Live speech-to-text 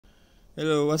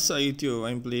Hello, what's up YouTube?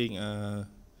 I'm playing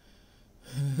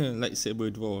like Saber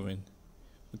draw, man.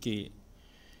 Okay,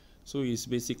 so it's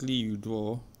basically you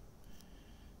draw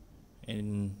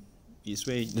and it's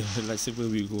where the lightsaber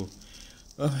will go.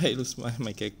 Oh, I lose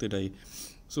my character die.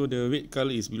 So the red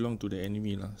color is belong to the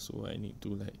enemy lah. So I need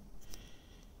to like,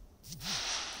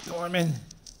 come on, man.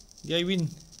 Did I win?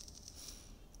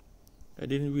 I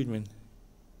didn't win, man.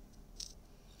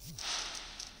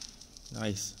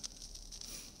 Nice.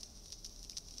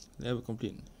 Level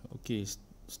complete. Okay,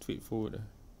 straightforward.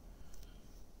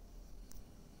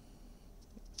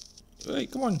 Hey,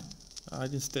 come on. I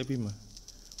just stab him.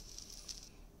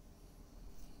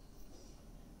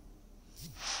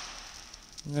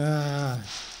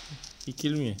 He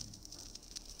killed me.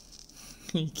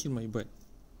 He killed my butt.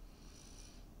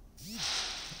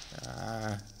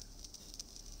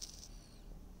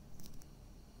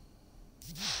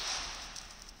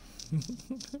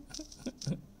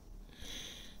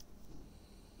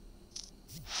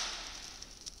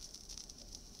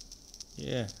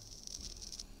 Yeah.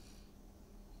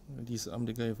 Disarm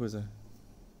the guy first.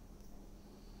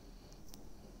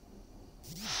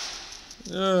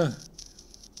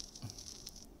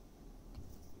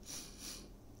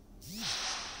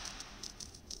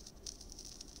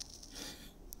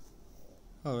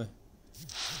 How?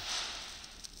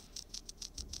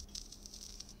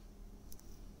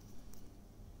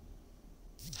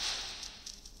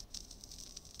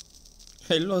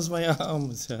 I lost my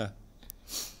arms.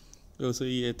 Oh, so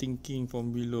you're thinking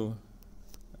from below.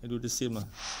 I do the same lah.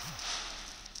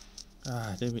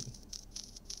 Damn it.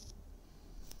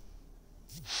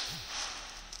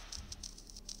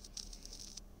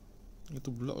 You have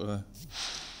to block lah.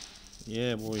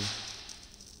 Yeah, boy.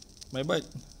 My butt.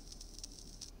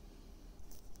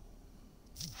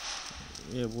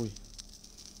 Yeah, boy.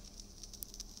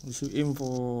 You should aim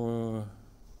for.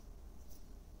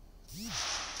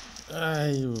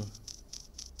 Ayo.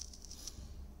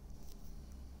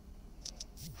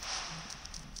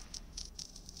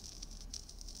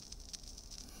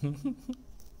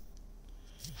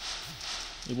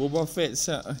 You Boba Fett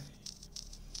sah.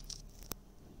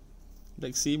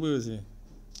 Like Saber je.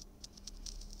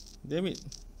 Damn it.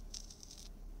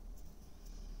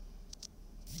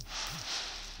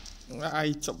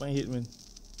 I chop my head, man.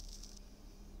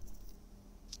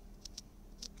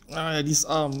 This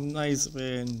arm, nice,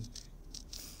 man.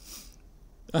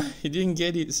 He didn't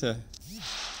get it, sir.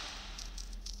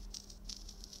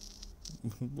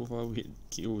 Both our head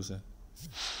KO, sir.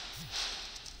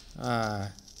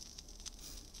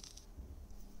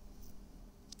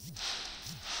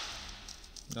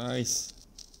 Nice.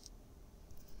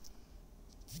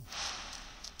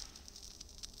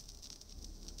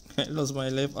 I lost my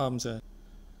left arm, sir.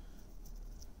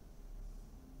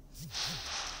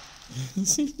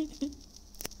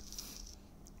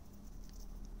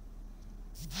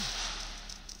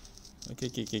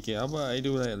 Okay. Abang, I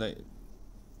do like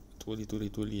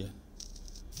tuli.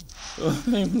 Oh,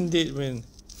 I'm dead, man.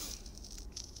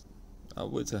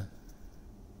 Upwards,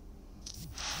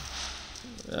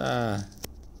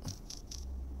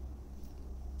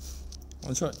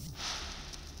 one shot.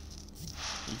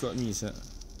 You got me, sir.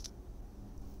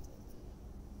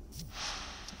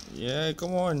 Yeah,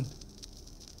 come on.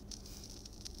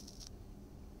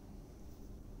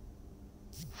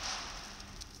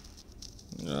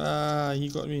 He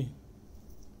got me.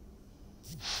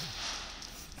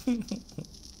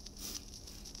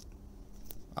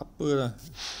 Apa lah.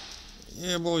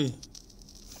 Yeah, boy.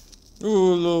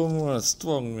 Oh, lama.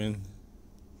 Strong, man.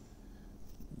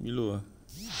 Below.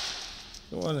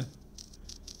 Come on.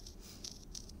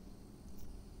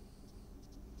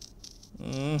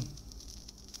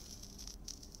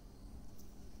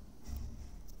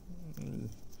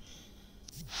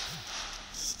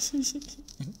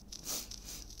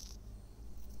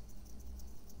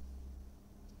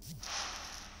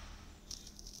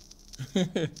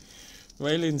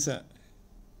 Violence.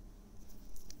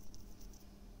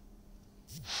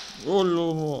 Oh,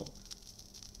 low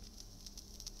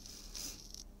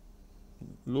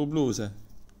blows.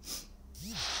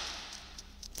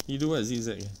 He do what?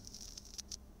 Zigzag.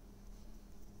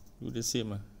 Do the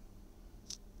same.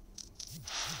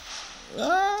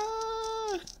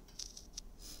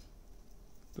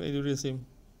 Try do the same.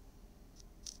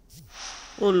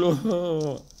 Oh,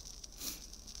 low.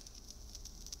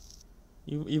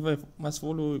 If I must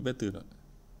follow, better not?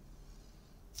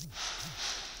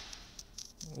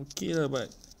 Okay lah,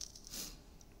 but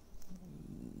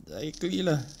I clear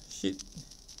lah. Shit.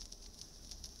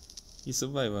 He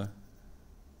survive.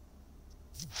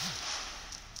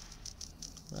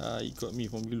 He got me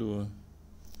from below.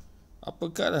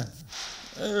 Uppercut lah.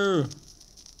 Oh.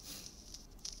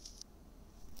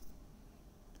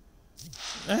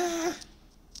 Ah.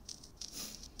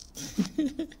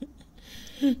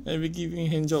 I be giving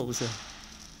hand job sir.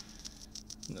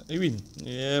 I win.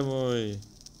 Yeah boy.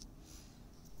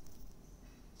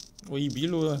 Oh, he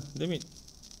below lah. Damn it.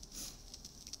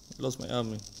 Lost my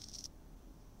arm.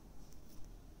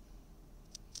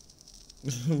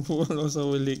 Lost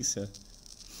our legs sir.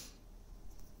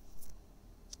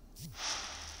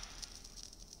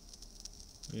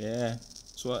 Yeah.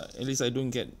 So at least I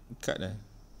don't get cut lah.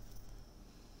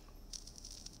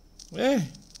 Eh,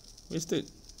 wasted.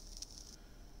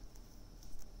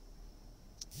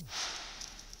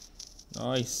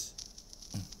 Nice.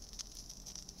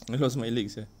 I lost my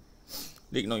legs sir.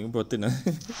 Leg not important lah.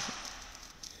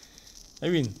 I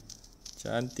win.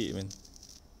 Cantik man.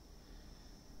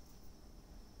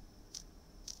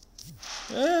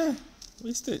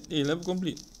 Wasted. Level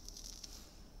complete.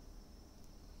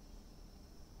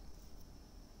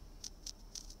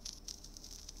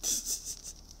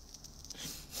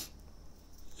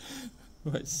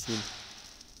 What shit.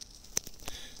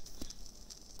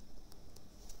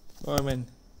 Oh man.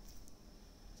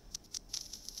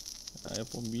 I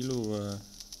from below.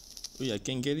 Oh I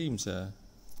can get him sir.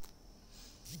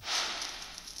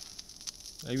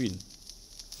 I win.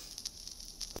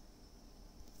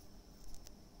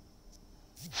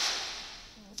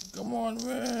 Come on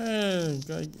man.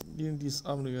 Guy didn't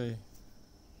disarm the guy.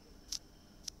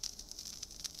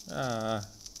 Ah.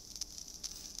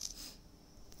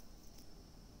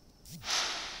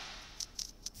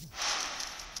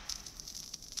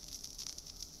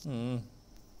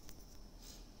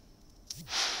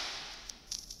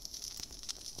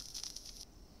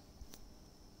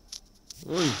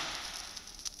 Oi.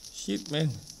 Shit man.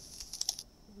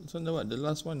 This one the what? The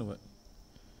last one or what?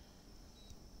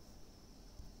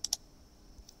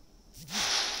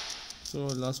 So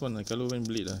last one lah. Kalau main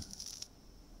blade lah.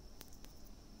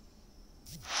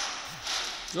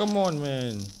 Come on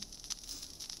man.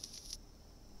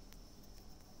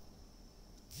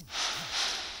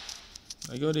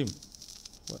 I got him.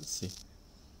 What see?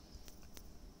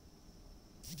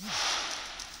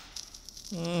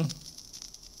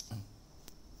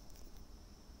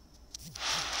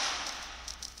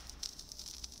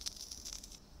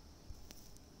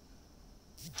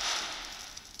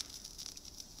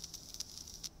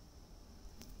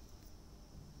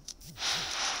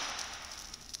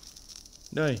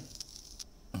 Die.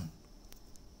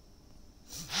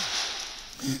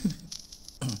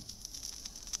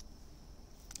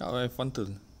 How I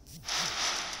frontal.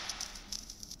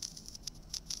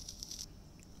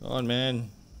 Come on man.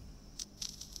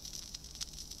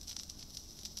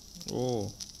 Oh,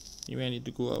 you may need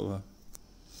to go out.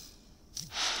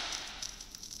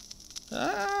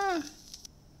 Ah.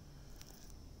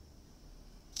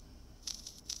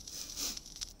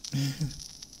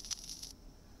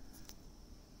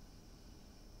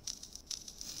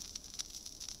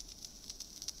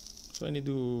 So I need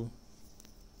to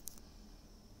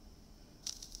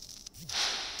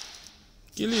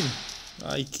kill him.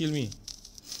 He killed me.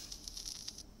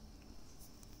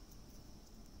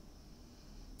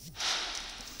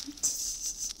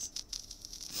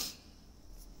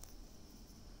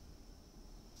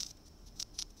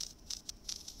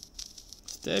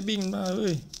 Stabbing lah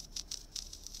weh.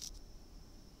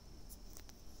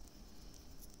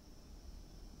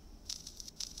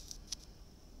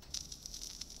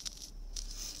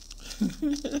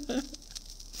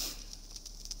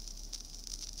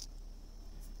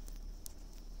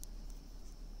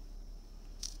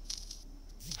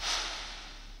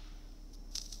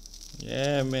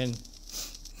 Yeah man.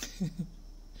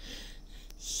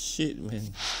 Shit man.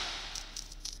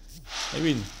 I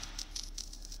win.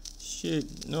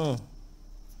 Shit, no.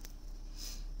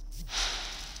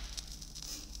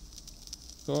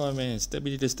 Go on man,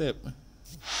 stability step.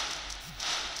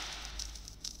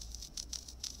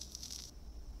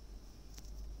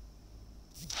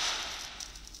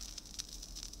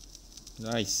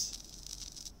 Nice.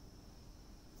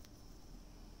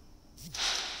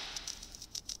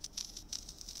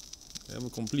 Level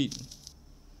complete.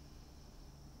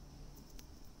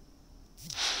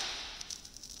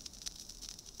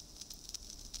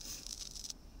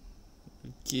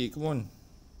 Okay, come on.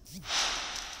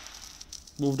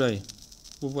 Both die.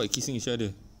 Both white kissing each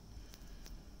other.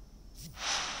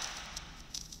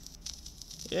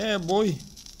 Yeah, boy.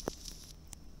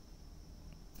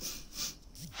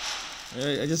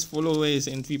 I just follow where his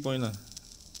entry point lah.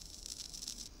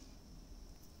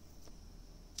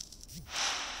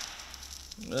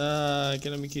 I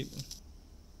cannot make it.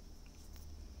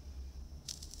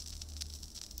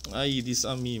 I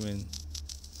disarm me, man.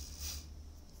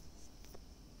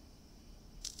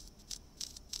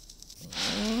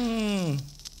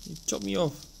 You chop me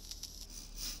off.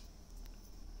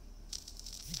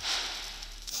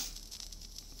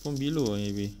 From below,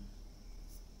 maybe.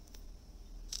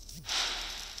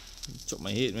 You chop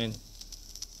my head, man.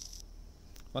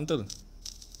 Mantle.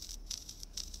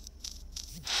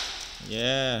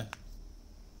 Yeah.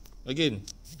 Again.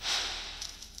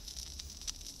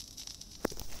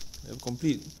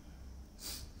 Complete.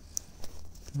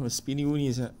 Oh, spinny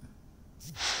uni sah.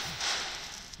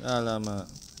 Alamak.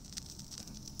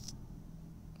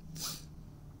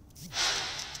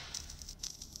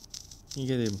 You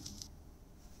get him.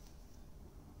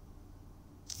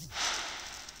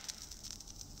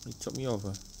 He chop me off.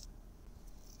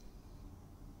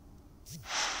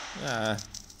 Yeah.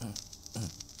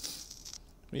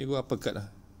 We go uppercut lah.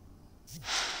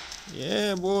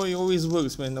 Yeah, boy, always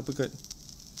works, man. Uppercut.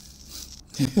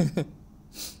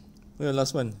 Well,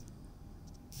 last one.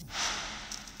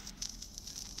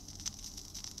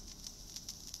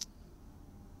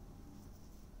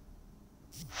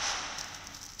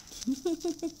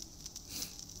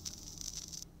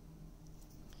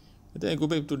 I think I go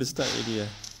back to the start already. I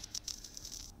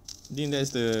think that's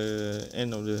the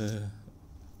end of the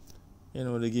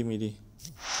game already.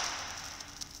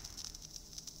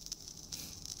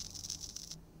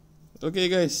 Okay,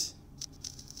 guys.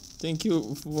 Thank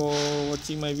you for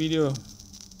watching my video.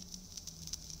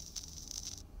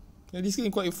 Yeah, this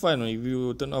game quite fun if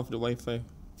you turn off the Wi-Fi.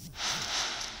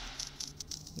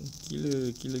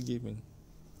 Killer game, man.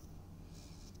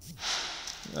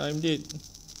 I'm dead.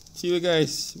 See you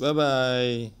guys. Bye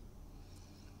bye.